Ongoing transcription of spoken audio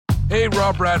Hey,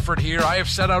 Rob Bradford here. I have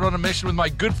set out on a mission with my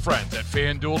good friends at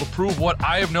FanDuel to prove what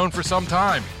I have known for some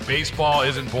time. Baseball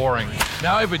isn't boring.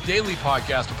 Now I have a daily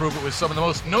podcast to prove it with some of the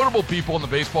most notable people in the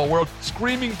baseball world,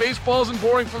 screaming baseball isn't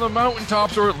boring from the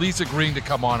mountaintops, or at least agreeing to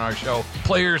come on our show.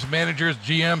 Players, managers,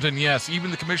 GMs, and yes, even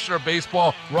the commissioner of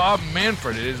baseball, Rob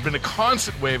Manfred. It has been a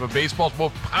constant wave of baseball's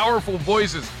most powerful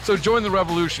voices. So join the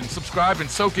revolution. Subscribe and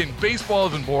soak in Baseball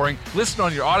Isn't Boring. Listen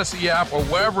on your Odyssey app or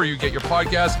wherever you get your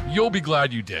podcasts. You'll be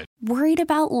glad you did. Worried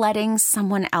about letting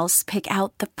someone else pick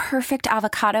out the perfect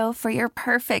avocado for your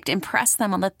perfect impress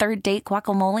them on the third date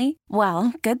guacamole?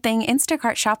 Well, good thing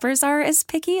Instacart shoppers are as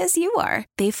picky as you are.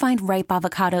 They find ripe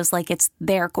avocados like it's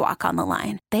their guac on the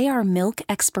line. They are milk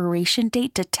expiration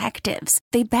date detectives.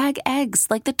 They bag eggs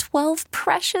like the 12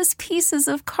 precious pieces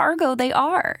of cargo they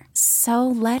are. So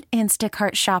let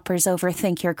Instacart shoppers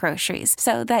overthink your groceries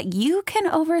so that you can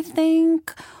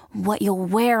overthink what you'll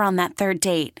wear on that third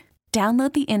date.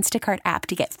 Download the Instacart app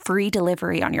to get free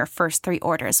delivery on your first 3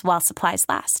 orders while supplies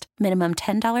last. Minimum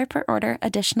 $10 per order.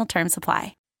 Additional terms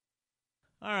apply.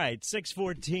 All right,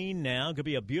 6:14 now. Could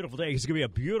be a beautiful day. It's going to be a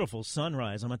beautiful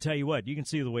sunrise. I'm going to tell you what, you can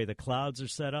see the way the clouds are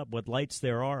set up. What lights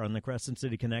there are on the Crescent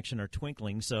City Connection are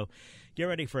twinkling. So get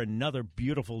ready for another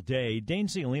beautiful day. Dane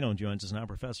Ciolino joins us now,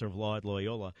 professor of law at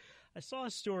Loyola. I saw a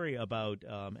story about,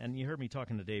 and you heard me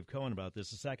talking to Dave Cohen about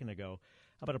this a second ago,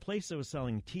 about a place that was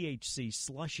selling THC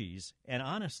slushies. And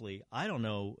honestly, I don't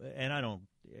know, and I don't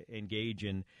engage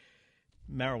in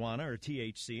marijuana or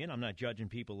THC, and I'm not judging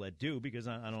people that do, because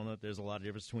I don't know if there's a lot of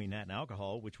difference between that and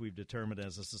alcohol, which we've determined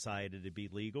as a society to be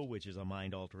legal, which is a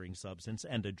mind-altering substance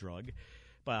and a drug.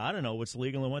 But I don't know what's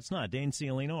legal and what's not. Dane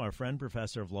Ciolino, our friend,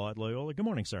 professor of law at Loyola. Good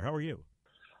morning, sir. How are you?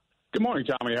 Good morning,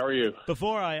 Tommy. How are you?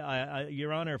 Before I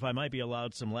Your Honor, if I might be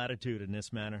allowed some latitude in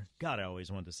this manner. God, I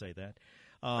always wanted to say that.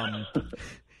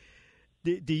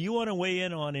 Do you want to weigh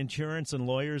in on insurance and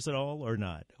lawyers at all or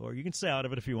not? Or you can stay out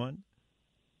of it if you want.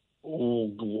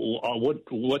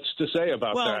 What's to say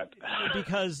about that?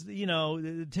 Because,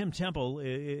 Tim Temple,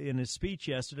 in his speech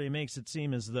yesterday, makes it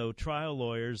seem as though trial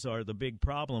lawyers are the big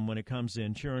problem when it comes to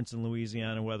insurance in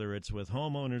Louisiana, whether it's with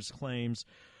homeowners' claims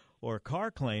or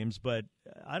car claims. But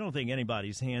I don't think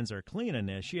anybody's hands are clean in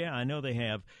this. Yeah, I know they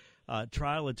have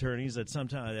trial attorneys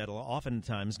that'll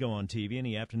oftentimes go on TV, and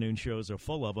the afternoon shows are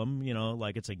full of them,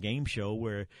 like it's a game show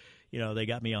where, they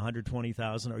got me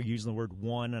 $120,000 or using the word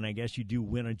won, and I guess you do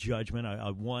win a judgment.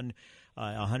 I won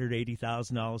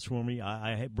 $180,000 for me.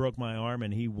 I broke my arm,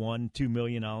 and he won $2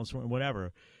 million for me,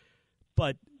 whatever.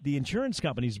 But the insurance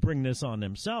companies bring this on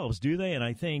themselves, do they? And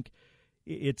I think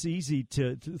it's easy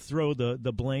to throw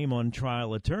the blame on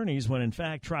trial attorneys when, in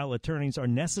fact, trial attorneys are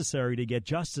necessary to get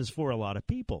justice for a lot of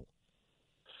people.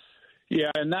 Yeah,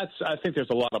 and I think there's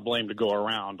a lot of blame to go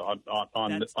around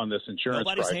on this insurance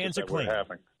crisis that we're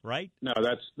having. Right? No,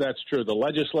 that's true. The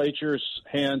legislature's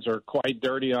hands are quite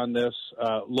dirty on this.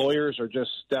 Lawyers are just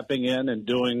stepping in and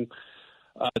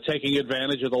taking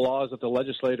advantage of the laws that the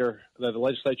legislature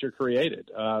created.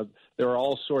 There are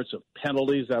all sorts of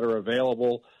penalties that are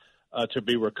available to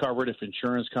be recovered if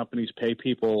insurance companies pay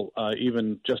people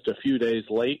even just a few days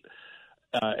late,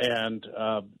 and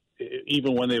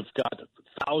even when they've got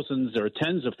thousands or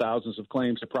tens of thousands of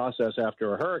claims to process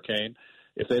after a hurricane,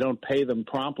 if they don't pay them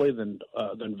promptly, then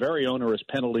very onerous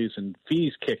penalties and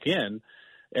fees kick in,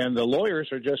 and the lawyers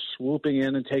are just swooping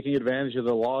in and taking advantage of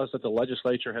the laws that the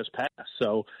legislature has passed.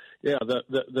 So, yeah,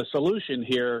 the solution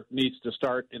here needs to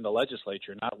start in the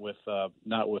legislature, not with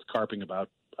carping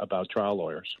about trial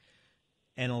lawyers.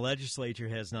 And the legislature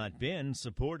has not been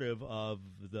supportive of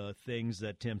the things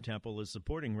that Tim Temple is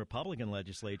supporting. Republican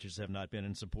legislatures have not been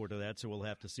in support of that, so we'll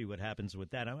have to see what happens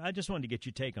with that. I just wanted to get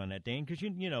your take on that, Dane, because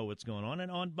you know what's going on.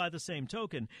 And by the same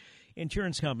token,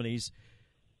 insurance companies,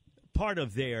 part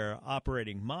of their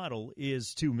operating model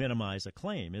is to minimize a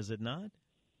claim, is it not?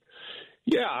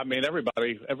 Yeah, I mean, every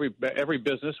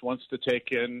business wants to take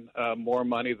in more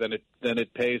money than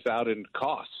it pays out in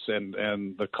costs, and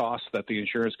the costs that the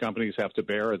insurance companies have to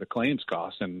bear are the claims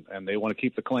costs, and they want to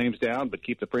keep the claims down but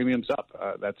keep the premiums up.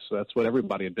 That's what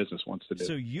everybody in business wants to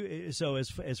do. So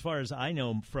as far as I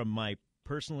know from my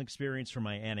personal experience, from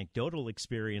my anecdotal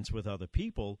experience with other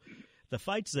people, the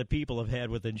fights that people have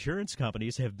had with insurance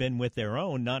companies have been with their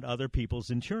own, not other people's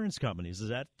insurance companies. Does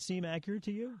that seem accurate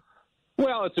to you?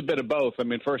 Well, it's a bit of both. I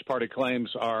mean, first-party claims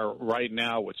are right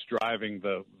now what's driving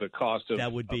the cost of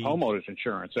homeowners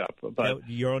insurance up. But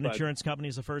your own insurance company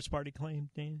is a first-party claim,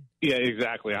 Dan? Yeah,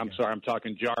 exactly. Okay. I'm sorry, I'm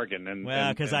talking jargon.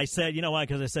 Because I said, you know why?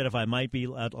 Because I said if I might be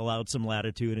allowed some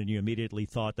latitude, and you immediately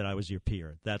thought that I was your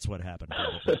peer. That's what happened.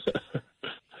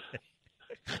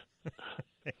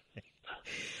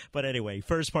 But anyway,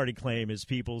 first-party claim is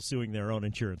people suing their own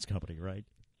insurance company, right?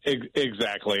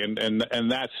 Exactly,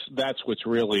 and that's what's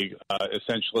really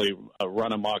essentially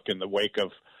run amok in the wake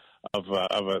of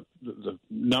the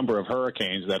number of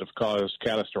hurricanes that have caused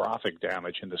catastrophic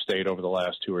damage in the state over the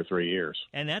last 2 or 3 years.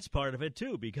 And that's part of it,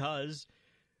 too, because,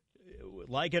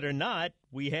 like it or not,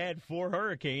 we had 4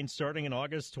 hurricanes starting in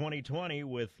August 2020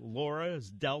 with Laura,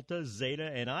 Delta,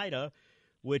 Zeta, and Ida,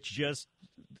 which just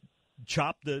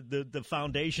chopped the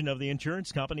foundation of the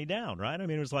insurance company down, right? I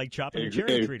mean, it was like chopping a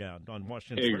cherry tree down on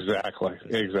Washington's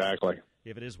birthday. Exactly.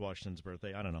 If it is Washington's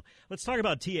birthday, I don't know. Let's talk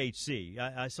about THC.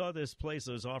 I saw this place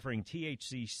that was offering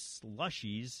THC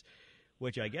slushies,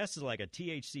 which I guess is like a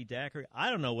THC daiquiri.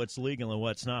 I don't know what's legal and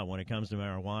what's not when it comes to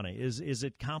marijuana. Is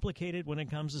it complicated when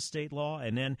it comes to state law?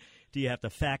 And then do you have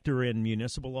to factor in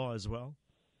municipal law as well?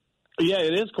 Yeah,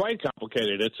 it is quite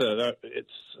complicated.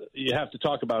 You have to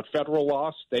talk about federal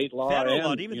law, state law,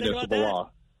 and municipal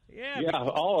law. Yeah,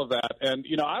 all of that. And,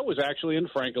 I was actually in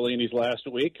Francolini's last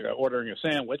week ordering a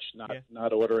sandwich,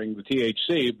 not ordering the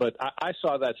THC, but I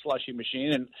saw that slushy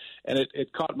machine, and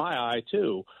it caught my eye,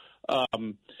 too.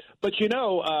 But,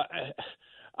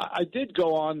 I did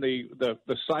go on the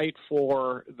site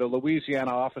for the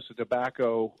Louisiana Office of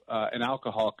Tobacco and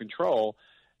Alcohol Control,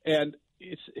 and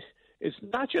it's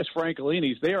not just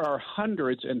Francolini's. There are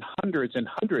hundreds and hundreds and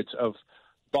hundreds of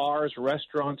bars,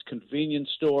 restaurants, convenience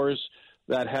stores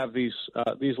that have these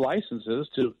licenses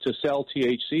to sell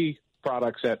THC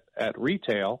products at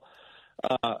retail.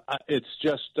 It's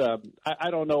just I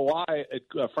don't know why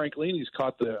Francolini's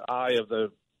caught the eye of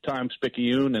the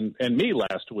Times-Picayune and me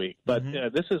last week, but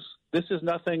this is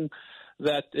nothing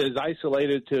that is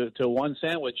isolated to one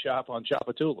sandwich shop on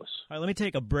Tchoupitoulas. All right, let me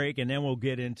take a break, and then we'll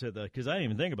get into because I didn't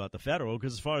even think about the federal,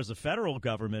 because as far as the federal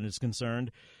government is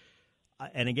concerned,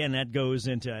 and again, that goes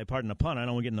into, pardon the pun, I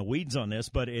don't want to get in the weeds on this,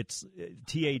 but it's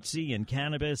THC and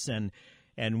cannabis and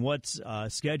what's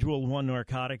Schedule I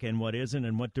narcotic and what isn't,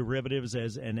 and what derivatives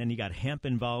and then you got hemp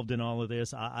involved in all of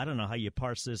this. I don't know how you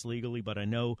parse this legally, but I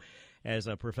know as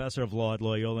a professor of law at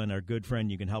Loyola and our good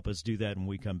friend, you can help us do that when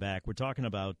we come back. We're talking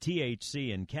about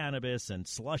THC and cannabis and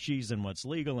slushies and what's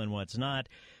legal and what's not.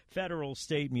 Federal,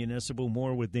 state, municipal,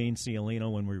 more with Dane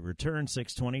Ciolino when we return.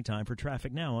 6:20, time for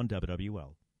Traffic Now on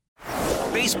WWL.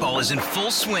 Baseball is in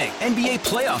full swing. NBA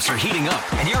playoffs are heating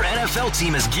up, and your NFL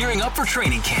team is gearing up for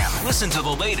training camp. Listen to the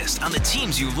latest on the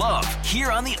teams you love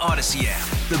here on the Odyssey app.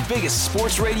 The biggest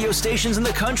sports radio stations in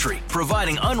the country,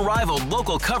 providing unrivaled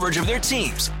local coverage of their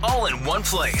teams, all in one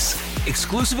place.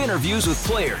 Exclusive interviews with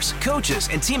players, coaches,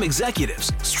 and team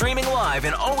executives, streaming live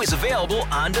and always available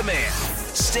on demand.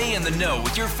 Stay in the know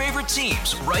with your favorite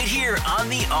teams right here on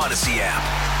the Odyssey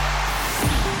app.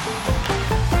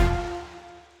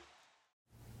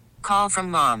 Call from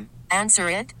mom. Answer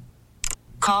it.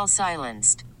 Call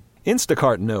silenced.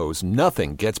 Instacart knows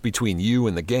nothing gets between you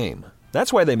and the game.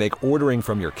 That's why they make ordering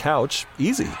from your couch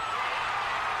easy.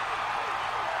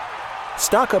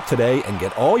 Stock up today and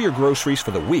get all your groceries for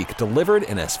the week delivered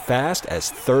in as fast as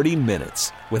 30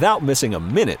 minutes without missing a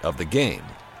minute of the game.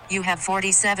 You have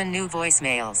 47 new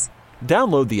voicemails.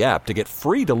 Download the app to get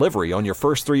free delivery on your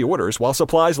first 3 orders while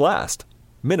supplies last.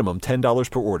 Minimum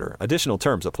 $10 per order. Additional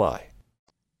terms apply.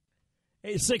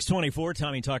 Hey, 624,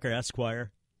 Tommy Tucker, Esquire,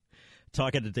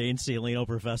 talking to Dane Ciolino,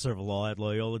 professor of law at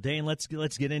Loyola. Dane, let's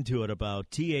get into it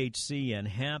about THC and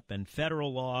hemp and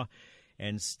federal law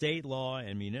and state law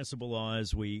and municipal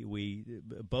laws. We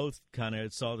both kind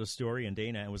of saw the story, and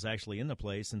Dane was actually in the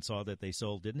place and saw that they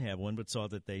didn't have one, but saw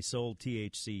that they sold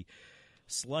THC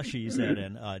slushies at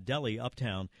an deli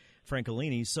uptown,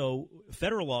 Francolini. So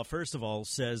federal law, first of all,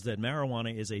 says that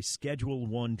marijuana is a Schedule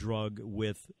I drug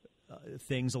with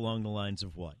things along the lines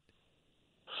of what?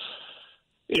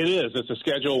 It is. It's a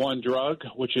Schedule I drug,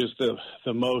 which is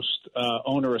the most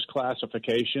onerous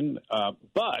classification.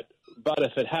 But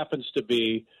if it happens to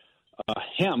be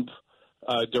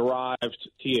hemp-derived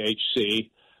THC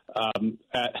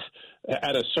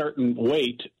at a certain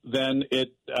weight, then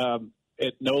it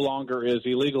no longer is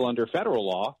illegal under federal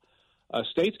law.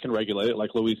 States can regulate it, like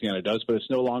Louisiana does, but it's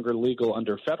no longer legal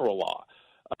under federal law.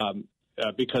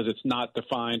 Because it's not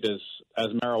defined as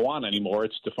marijuana anymore.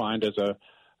 It's defined as a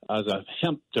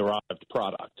hemp-derived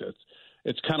product.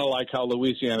 It's kind of like how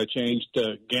Louisiana changed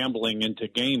gambling into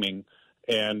gaming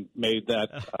and made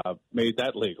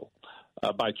that legal.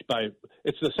 By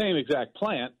it's the same exact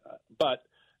plant, but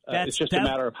it's just a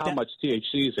matter of how much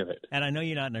THC is in it. And I know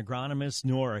you're not an agronomist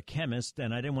nor a chemist,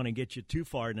 and I didn't want to get you too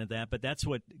far into that, but that's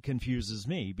what confuses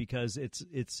me, because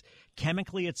it's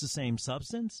chemically it's the same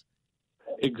substance.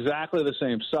 Exactly the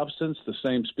same substance, the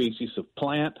same species of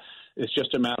plant. It's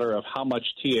just a matter of how much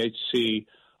THC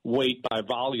weight by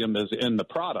volume is in the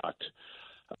product.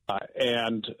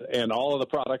 And all of the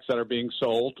products that are being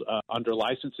sold under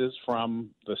licenses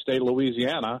from the state of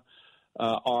Louisiana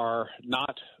are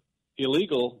not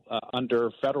illegal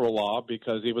under federal law,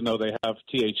 because even though they have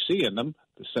THC in them,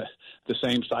 the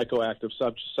same psychoactive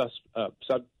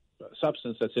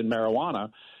substance that's in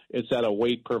marijuana, it's at a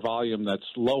weight per volume that's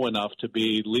low enough to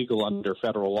be legal under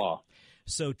federal law.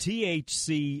 So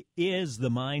THC is the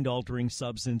mind-altering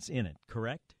substance in it,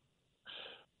 correct?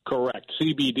 Correct.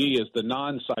 CBD is the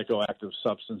non-psychoactive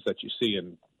substance that you see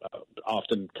in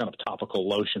often kind of topical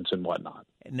lotions and whatnot.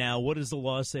 Now, what does the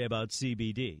law say about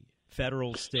CBD?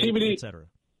 Federal, state, CBD, et cetera.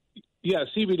 Yeah,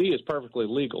 CBD is perfectly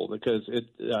legal because it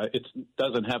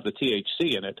doesn't have the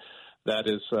THC in it.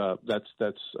 That's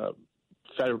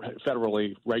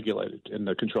federally regulated in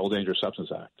the Controlled Dangerous Substance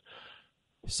Act.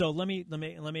 So let me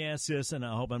ask this, and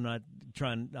I hope I'm not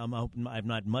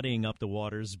muddying up the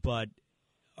waters, but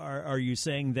are you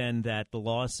saying then that the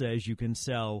law says you can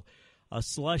sell a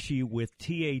slushie with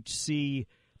THC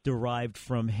derived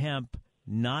from hemp,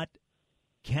 not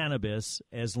cannabis,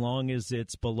 as long as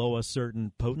it's below a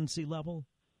certain potency level?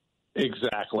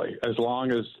 Exactly. As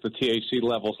long as the THC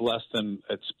level is less than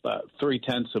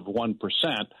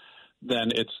 0.3%,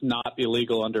 then it's not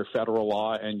illegal under federal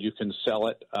law, and you can sell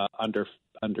it under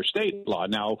state law.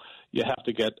 Now, you have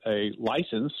to get a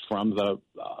license from the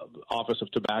Office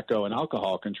of Tobacco and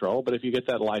Alcohol Control, but if you get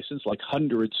that license, like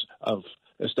hundreds of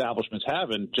establishments have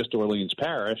in just Orleans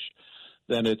Parish,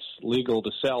 then it's legal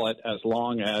to sell it as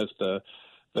long as the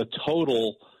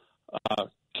total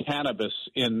cannabis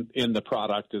in the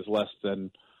product is less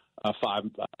than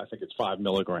 5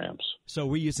 milligrams. So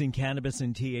we're using cannabis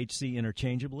and THC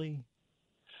interchangeably?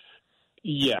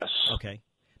 Yes. Okay.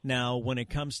 Now, when it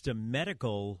comes to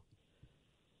medical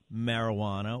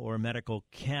marijuana or medical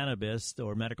cannabis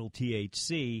or medical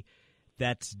THC,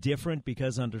 that's different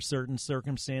because under certain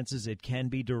circumstances it can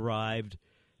be derived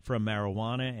from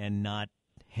marijuana and not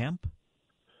hemp?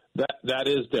 That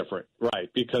is different, right,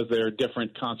 because there are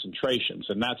different concentrations.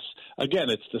 And that's, again,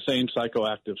 it's the same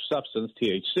psychoactive substance,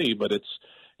 THC, but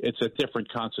it's at different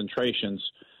concentrations.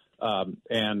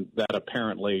 And that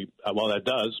apparently, that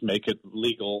does make it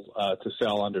legal to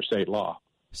sell under state law.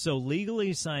 So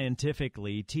legally,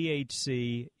 scientifically,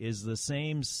 THC is the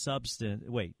same substance.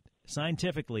 Wait,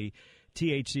 scientifically,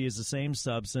 THC is the same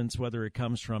substance whether it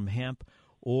comes from hemp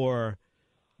or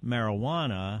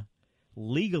marijuana.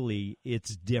 Legally,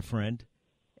 it's different,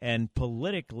 and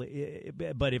politically,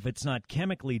 but if it's not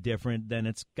chemically different, then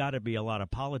it's got to be a lot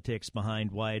of politics behind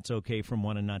why it's okay from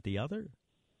one and not the other.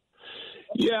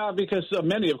 Yeah, because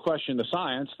many have questioned the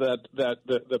science that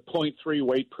the 0.3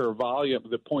 weight per volume,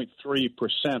 the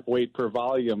 0.3% weight per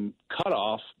volume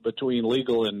cutoff between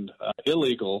legal and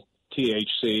illegal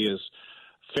THC is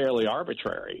fairly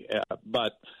arbitrary.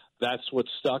 But that's what's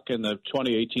stuck in the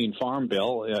 2018 Farm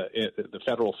Bill, the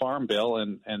federal Farm Bill,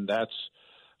 and that's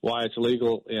why it's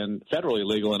legal and federally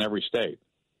legal in every state.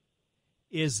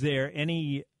 Is there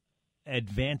any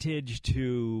advantage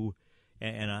to?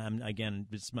 And again,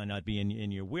 this might not be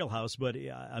in your wheelhouse, but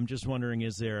I'm just wondering,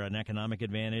 is there an economic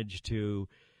advantage to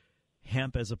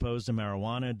hemp as opposed to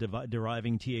marijuana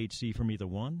deriving THC from either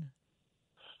one?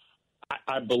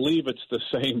 I believe it's the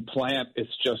same plant. It's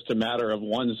just a matter of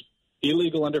one's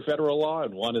illegal under federal law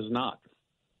and one is not.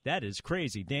 That is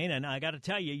crazy, Dane. And I got to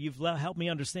tell you, you've helped me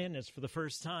understand this for the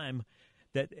first time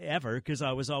ever, because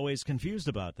I was always confused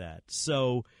about that.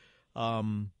 So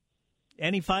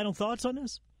any final thoughts on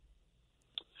this?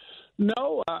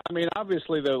 No, I mean,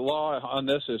 obviously the law on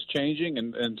this is changing,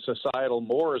 and societal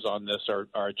mores on this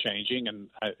are changing, and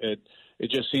it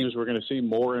just seems we're going to see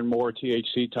more and more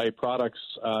THC-type products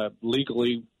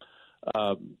legally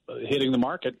hitting the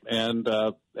market, and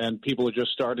people are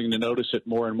just starting to notice it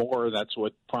more and more. That's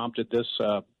what prompted this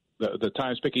the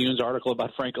Times-Picayune's article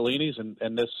about Francolini's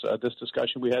and this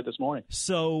discussion we had this morning.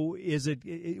 So is it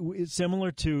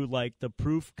similar to like the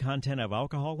proof content of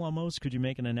alcohol almost? Could you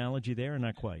make an analogy there, or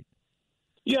not quite?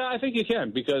 Yeah, I think you can,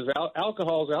 because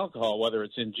alcohol is alcohol, whether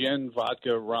it's in gin,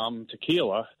 vodka, rum,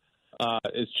 tequila.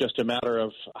 It's just a matter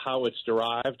of how it's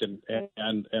derived and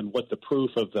what the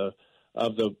proof of the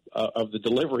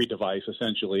delivery device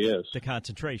essentially is. The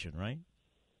concentration, right?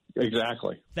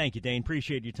 Exactly. Thank you, Dane.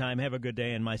 Appreciate your time. Have a good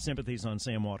day, and my sympathies on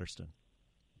Sam Waterston.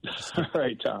 All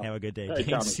right, Tom. Have a good day. All right,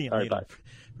 Dane Ciolino, right,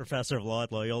 professor of law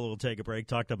at Loyola. We'll take a break.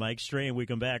 Talk to Mike Strain. We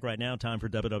come back right now. Time for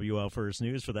WWL First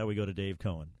News. For that, we go to Dave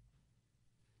Cohen.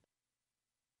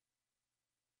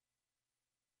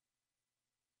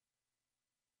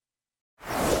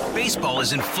 Baseball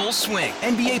is in full swing.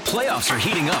 NBA playoffs are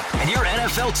heating up, and your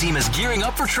NFL team is gearing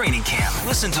up for training camp.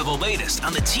 Listen to the latest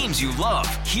on the teams you love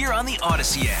here on the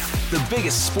Odyssey app. The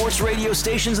biggest sports radio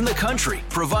stations in the country,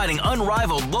 providing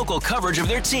unrivaled local coverage of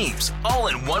their teams, all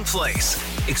in one place.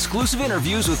 Exclusive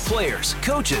interviews with players,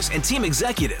 coaches, and team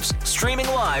executives, streaming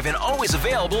live and always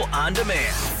available on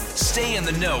demand. Stay in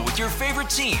the know with your favorite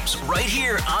teams right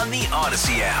here on the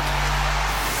Odyssey app.